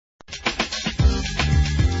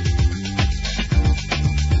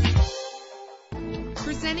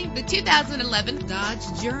Introducing the 2011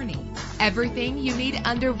 Dodge Journey. Everything you need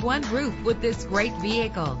under one roof with this great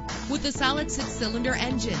vehicle. With a solid 6-cylinder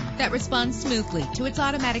engine that responds smoothly to its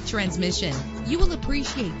automatic transmission, you will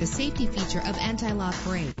appreciate the safety feature of anti-lock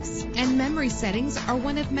brakes. And memory settings are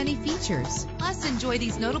one of many features. Plus, enjoy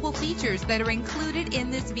these notable features that are included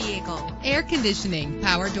in this vehicle: air conditioning,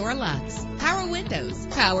 power door locks, power windows,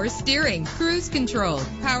 power steering, cruise control,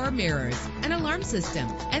 power mirrors, an alarm system,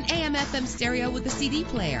 an AM/FM stereo with a CD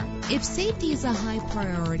player. If safety is a high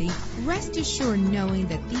priority, rest assured knowing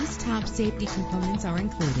that these top safety components are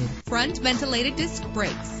included: front ventilated disc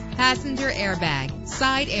brakes, passenger airbag,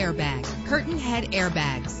 side airbag, curtain head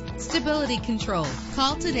airbags, stability control.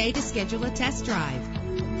 Call today to schedule a test drive.